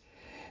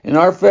 In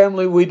our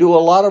family, we do a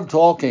lot of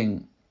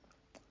talking,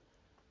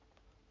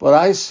 but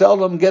I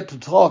seldom get to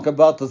talk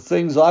about the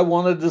things I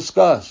want to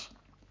discuss.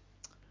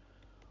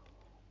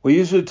 We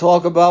usually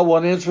talk about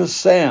what interests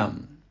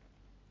Sam,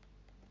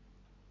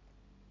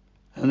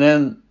 and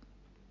then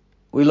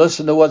we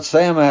listen to what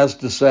Sam has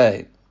to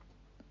say.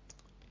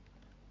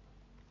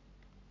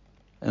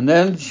 And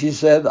then she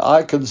said,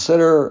 I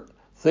consider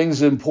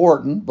things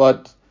important,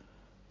 but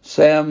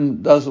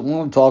Sam doesn't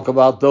want to talk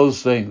about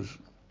those things.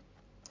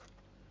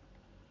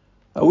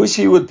 I wish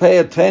he would pay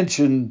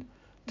attention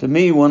to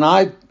me when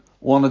I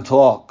want to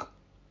talk.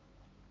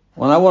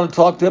 When I want to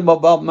talk to him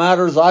about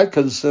matters I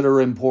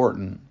consider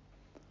important.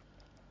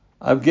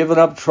 I've given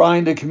up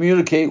trying to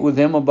communicate with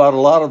him about a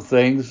lot of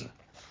things.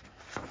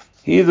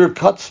 He either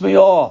cuts me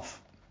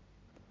off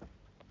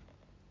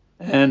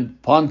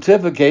and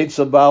pontificates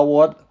about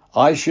what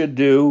I should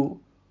do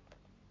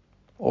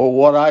or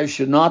what I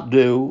should not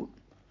do,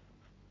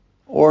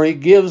 or he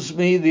gives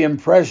me the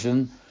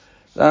impression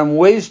that I'm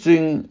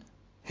wasting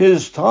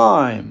his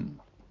time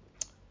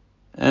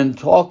and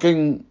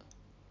talking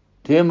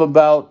to him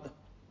about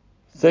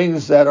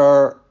things that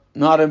are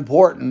not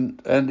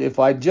important. And if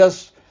I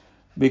just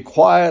be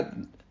quiet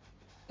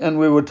and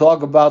we would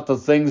talk about the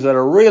things that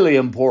are really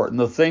important,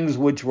 the things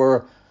which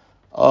were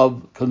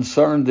of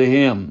concern to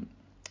him.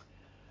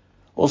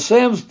 Well,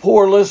 Sam's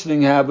poor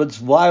listening habits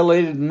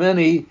violated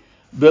many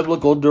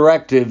biblical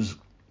directives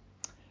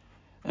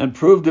and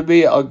proved to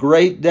be a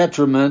great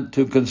detriment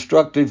to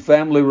constructive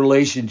family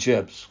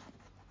relationships.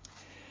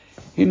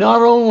 He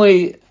not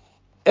only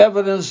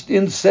evidenced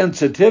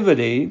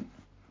insensitivity,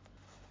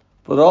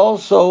 but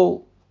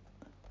also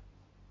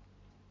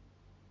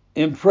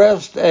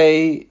expressed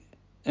a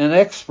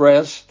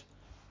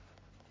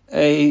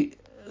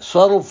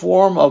subtle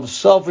form of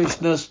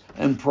selfishness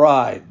and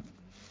pride.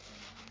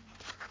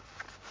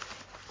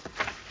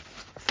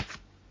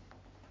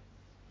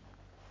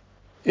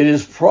 It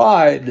is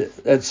pride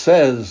that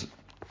says,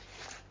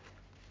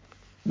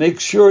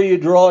 make sure you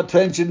draw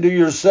attention to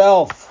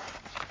yourself.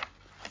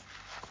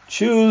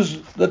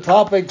 Choose the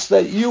topics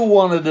that you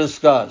want to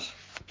discuss.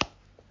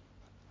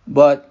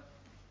 But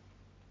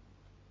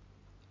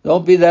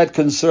don't be that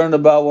concerned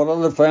about what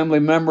other family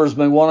members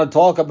may want to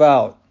talk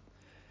about.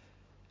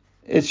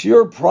 It's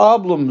your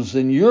problems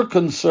and your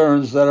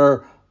concerns that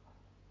are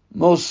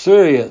most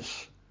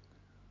serious.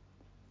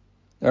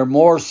 They're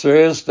more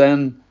serious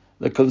than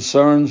the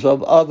concerns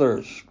of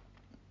others.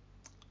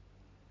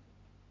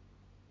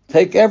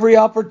 Take every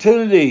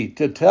opportunity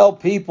to tell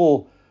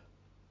people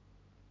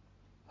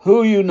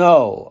who you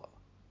know,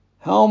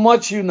 how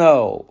much you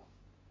know,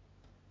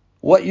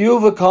 what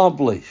you've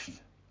accomplished.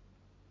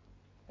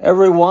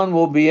 Everyone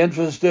will be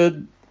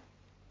interested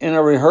in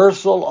a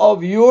rehearsal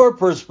of your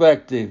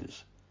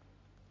perspectives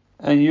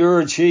and your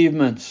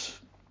achievements.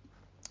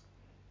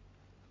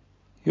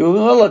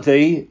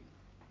 Humility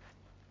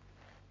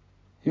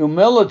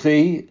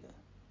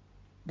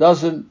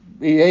doesn't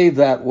behave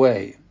that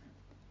way.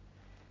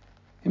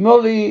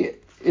 Humility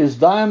is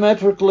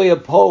diametrically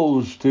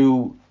opposed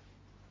to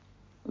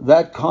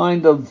that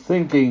kind of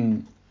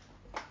thinking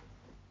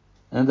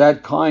and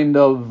that kind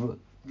of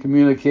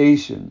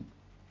communication.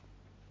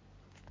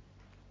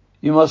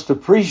 You must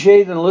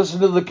appreciate and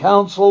listen to the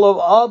counsel of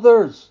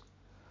others.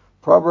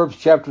 Proverbs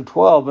chapter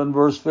 12 and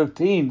verse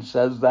 15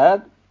 says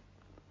that.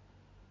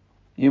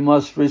 You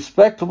must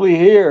respectfully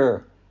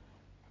hear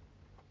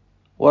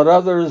what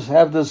others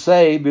have to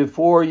say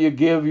before you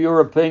give your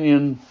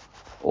opinion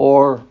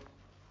or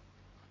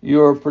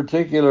your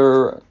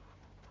particular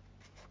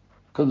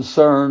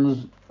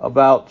concerns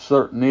about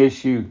certain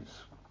issues.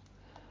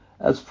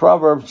 That's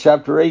Proverbs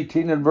chapter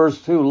 18 and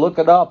verse 2. Look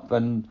it up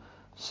and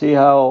See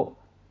how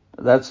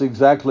that's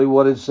exactly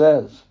what it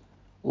says.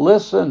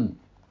 Listen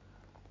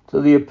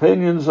to the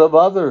opinions of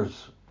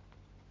others.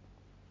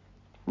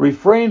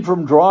 Refrain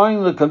from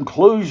drawing the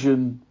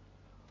conclusion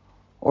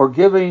or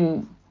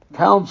giving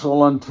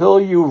counsel until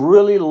you've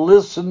really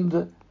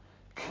listened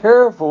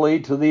carefully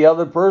to the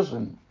other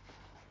person.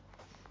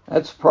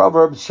 That's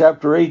Proverbs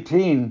chapter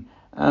 18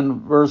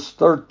 and verse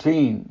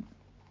 13.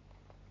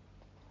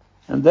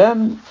 And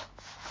then,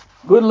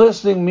 good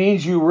listening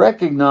means you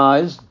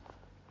recognize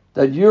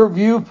that your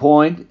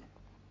viewpoint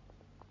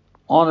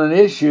on an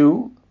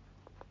issue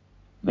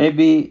may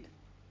be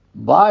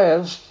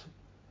biased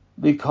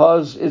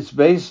because it's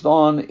based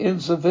on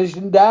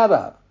insufficient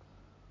data,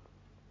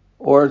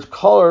 or it's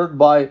colored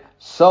by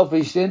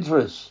selfish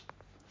interests.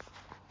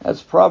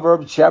 That's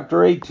Proverbs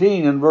chapter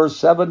 18 and verse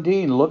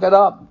 17. Look it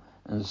up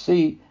and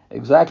see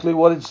exactly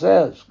what it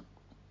says.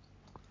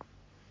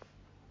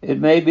 It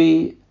may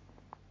be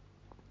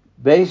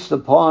based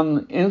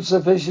upon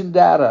insufficient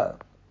data.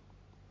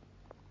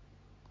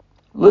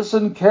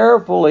 Listen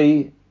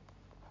carefully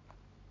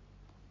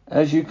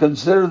as you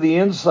consider the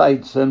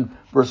insights and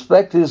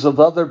perspectives of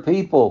other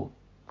people.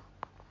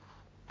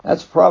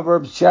 That's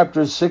Proverbs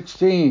chapter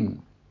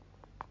 16.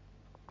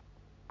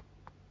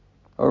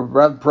 Or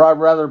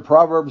rather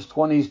Proverbs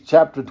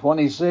chapter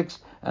 26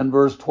 and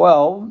verse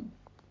 12.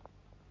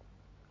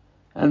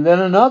 And then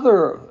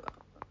another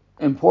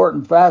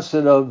important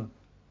facet of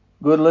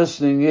good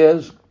listening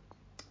is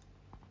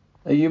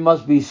that you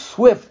must be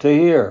swift to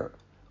hear,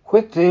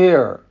 quick to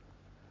hear,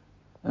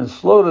 and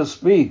slow to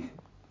speak,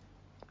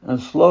 and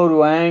slow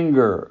to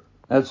anger.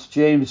 That's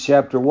James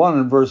chapter 1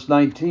 and verse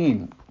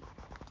 19.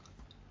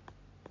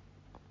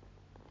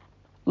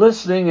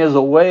 Listening is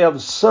a way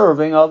of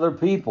serving other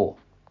people.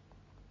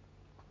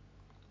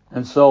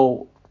 And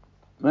so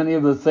many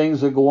of the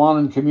things that go on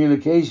in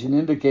communication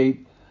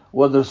indicate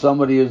whether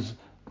somebody is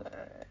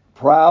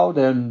proud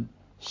and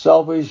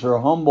selfish or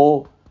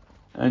humble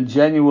and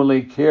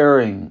genuinely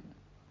caring.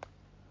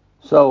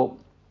 So,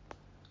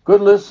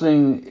 good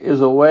listening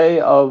is a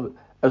way of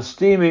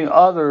esteeming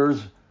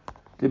others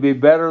to be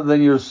better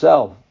than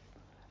yourself,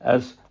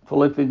 as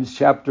Philippians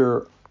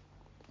chapter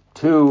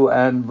 2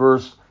 and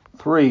verse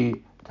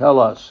 3 tell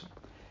us.